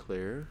sure I'm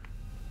clear.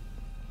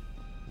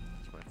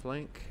 That's my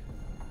flank.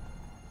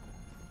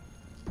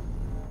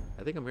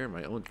 I think I'm hearing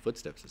my own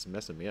footsteps. It's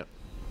messing me up.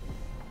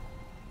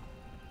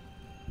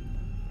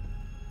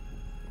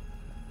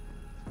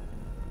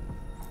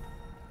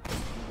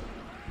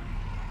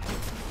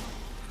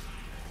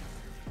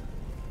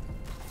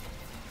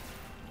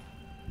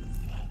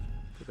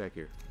 Get back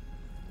here.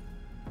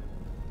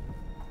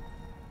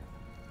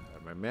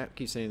 My map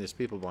keeps saying there's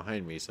people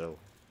behind me, so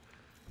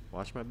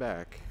watch my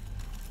back.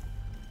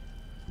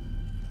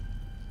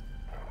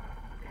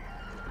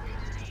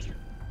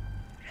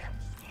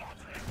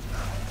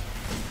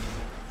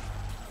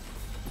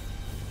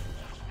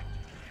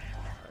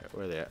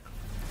 Where are they at?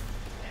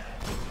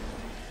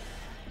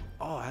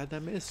 Oh, how'd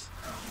that miss?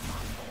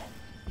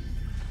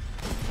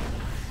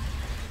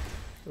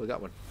 Oh, we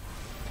got one.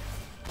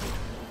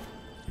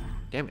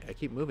 Damn it, I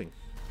keep moving.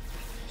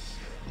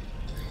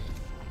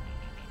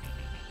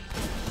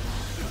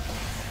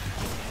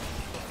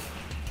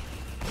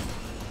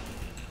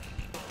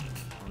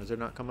 As long as they're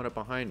not coming up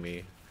behind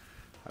me.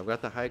 I've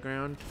got the high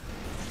ground.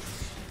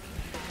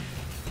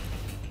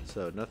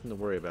 So nothing to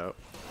worry about.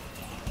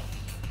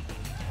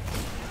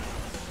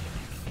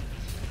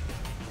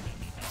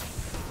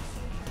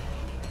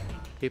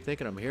 Keep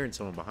thinking I'm hearing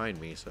someone behind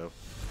me, so.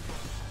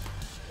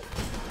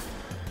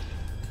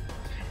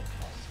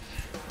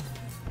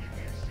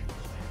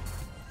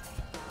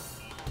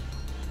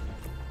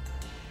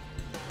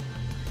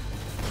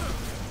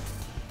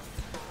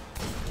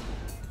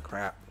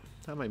 Crap.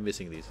 How am I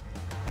missing these?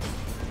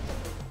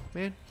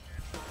 Man.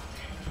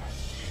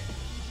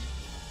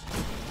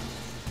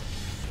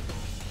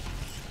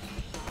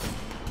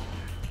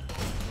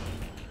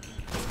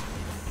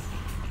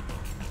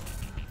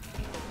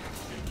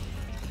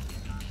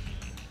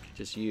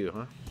 Just you,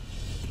 huh?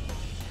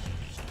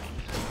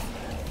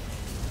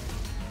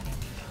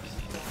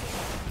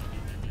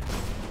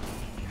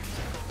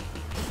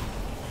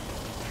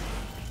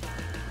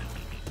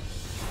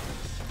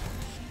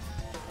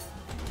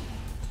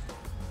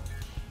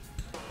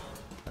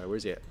 Alright,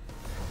 where's he at?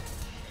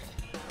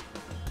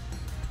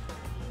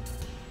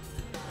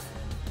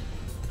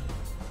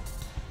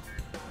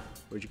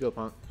 Where'd you go,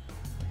 punk?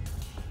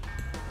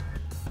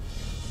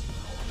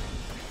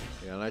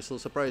 I got a nice little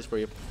surprise for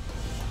you.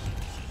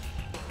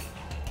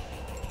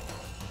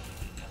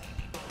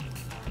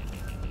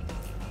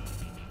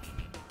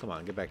 Come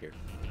on, get back here.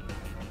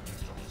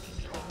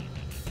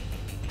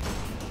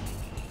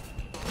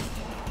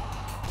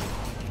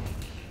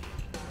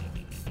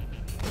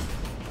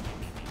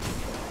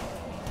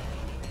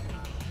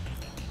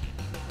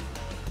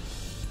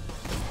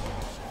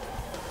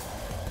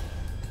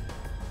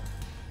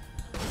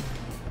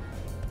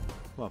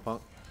 Come on,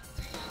 punk.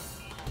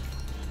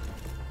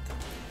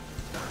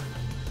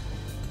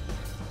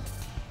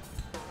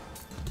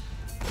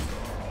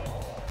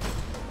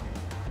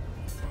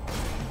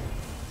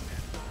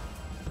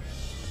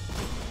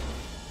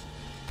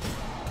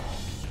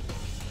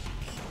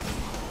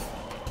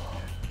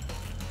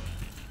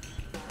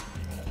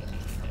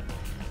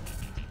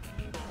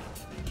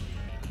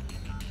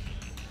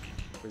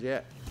 Where's he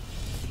at?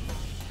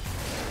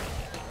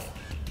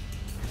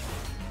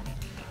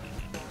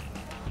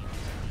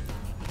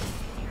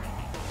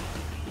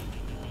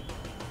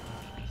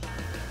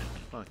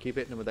 Come on, keep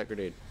hitting him with that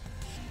grenade.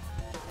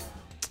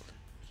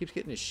 Keeps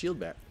getting his shield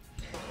back.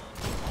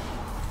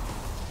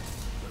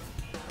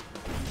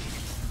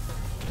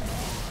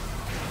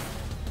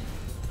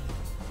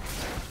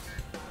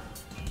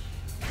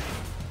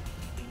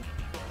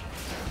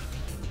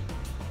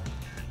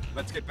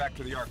 Let's get back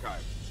to the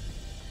archive.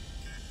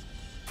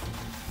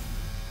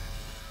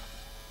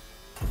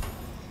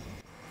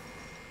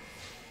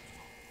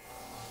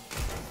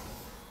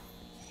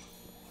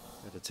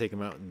 take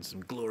him out in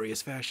some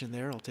glorious fashion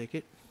there. I'll take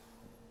it.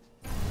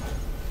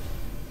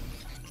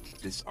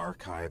 This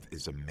archive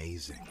is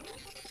amazing.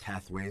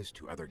 Pathways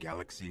to other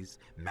galaxies,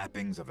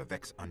 mappings of a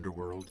Vex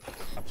underworld,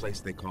 a place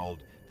they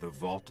called the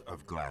Vault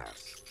of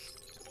Glass.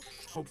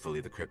 Hopefully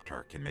the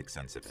Cryptarch can make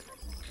sense of it.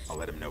 I'll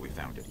let him know we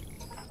found it.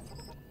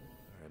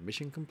 Alright,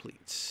 mission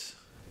complete.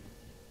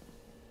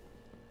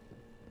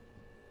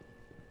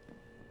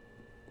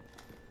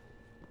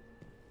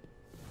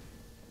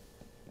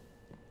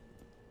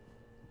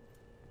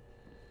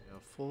 Now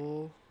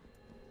full.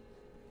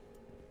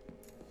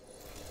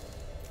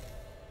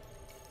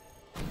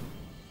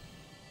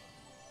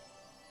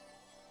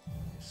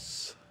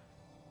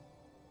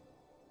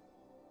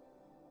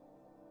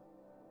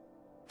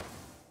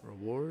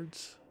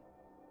 Rewards.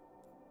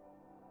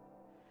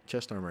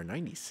 Chest armor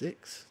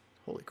 96.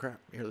 Holy crap.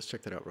 Here, let's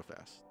check that out real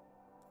fast.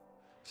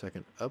 So I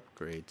can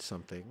upgrade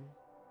something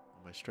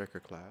on my striker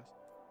class,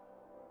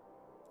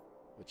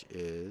 which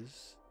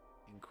is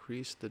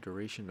increase the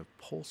duration of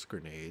pulse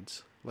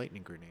grenades,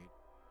 lightning grenade.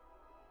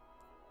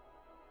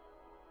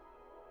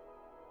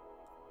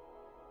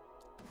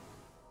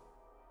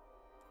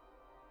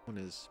 One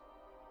is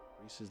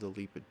increases the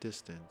leap at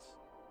distance.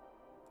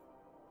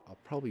 I'll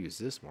probably use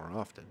this more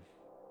often.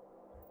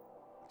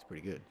 It's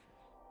pretty good.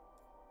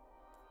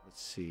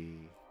 Let's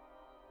see.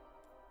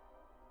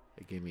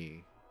 It gave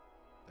me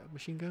that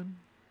machine gun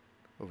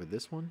over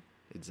this one.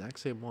 Exact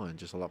same one,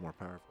 just a lot more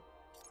powerful.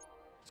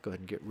 Let's go ahead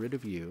and get rid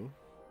of you.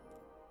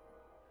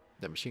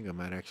 That machine gun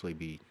might actually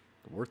be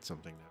worth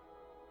something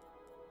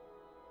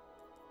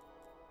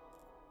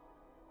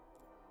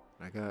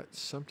now. I got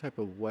some type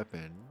of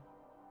weapon.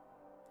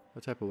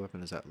 What type of weapon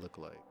does that look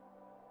like?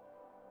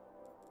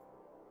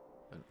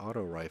 An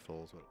auto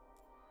rifle is what.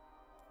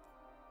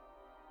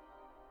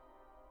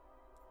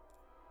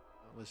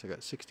 At least I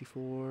got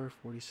 64,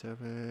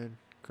 47,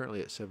 currently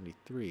at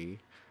 73,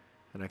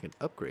 and I can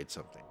upgrade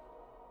something.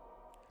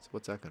 So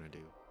what's that going to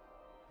do?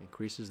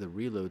 Increases the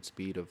reload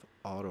speed of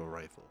auto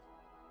rifle.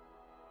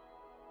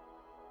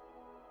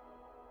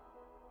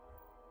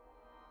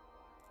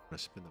 I'm going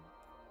to spin them.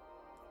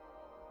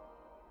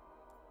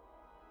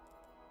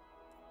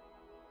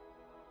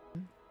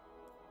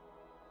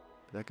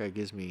 That guy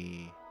gives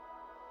me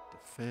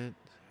defense,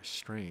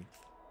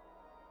 strength,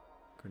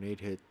 grenade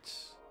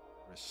hits,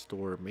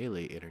 restore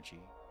melee energy.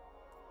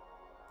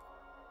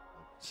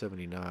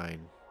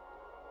 79.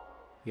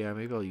 Yeah,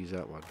 maybe I'll use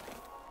that one.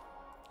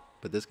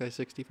 But this guy's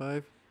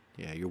 65?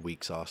 Yeah, you're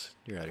weak sauce.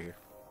 You're out of here.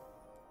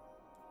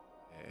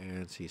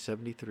 And see,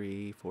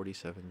 73,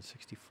 47,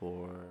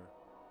 64.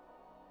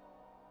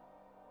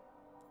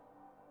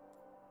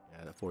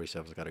 Yeah, that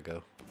 47's got to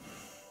go.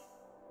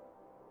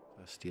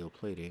 Steel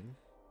plating.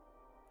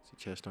 See,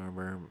 chest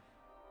armor.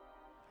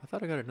 I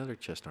thought I got another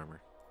chest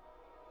armor.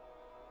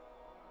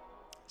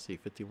 Let's see,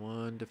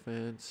 51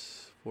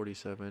 defense,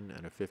 47,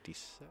 and a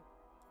 57.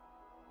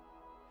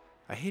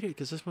 I hate it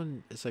because this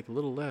one is like a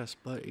little less,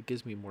 but it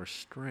gives me more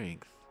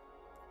strength.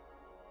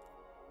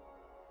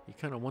 You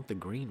kind of want the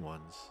green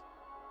ones.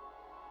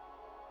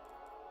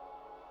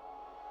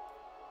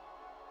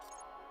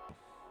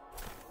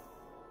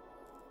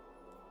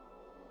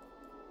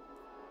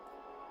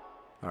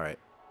 Alright.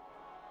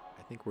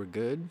 I think we're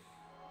good.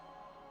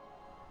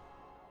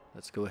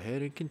 Let's go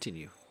ahead and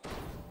continue.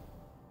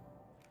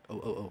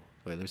 Oh.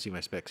 Wait, let me see my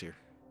specs here.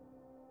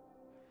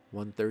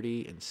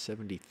 130 and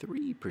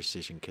 73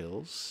 precision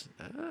kills.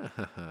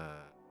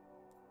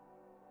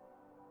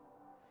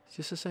 It's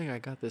just a saying I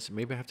got this.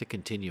 Maybe I have to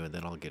continue and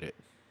then I'll get it.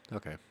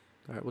 Okay.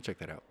 Alright, we'll check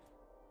that out.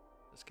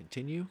 Let's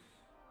continue.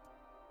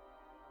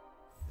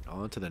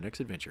 On to the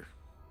next adventure.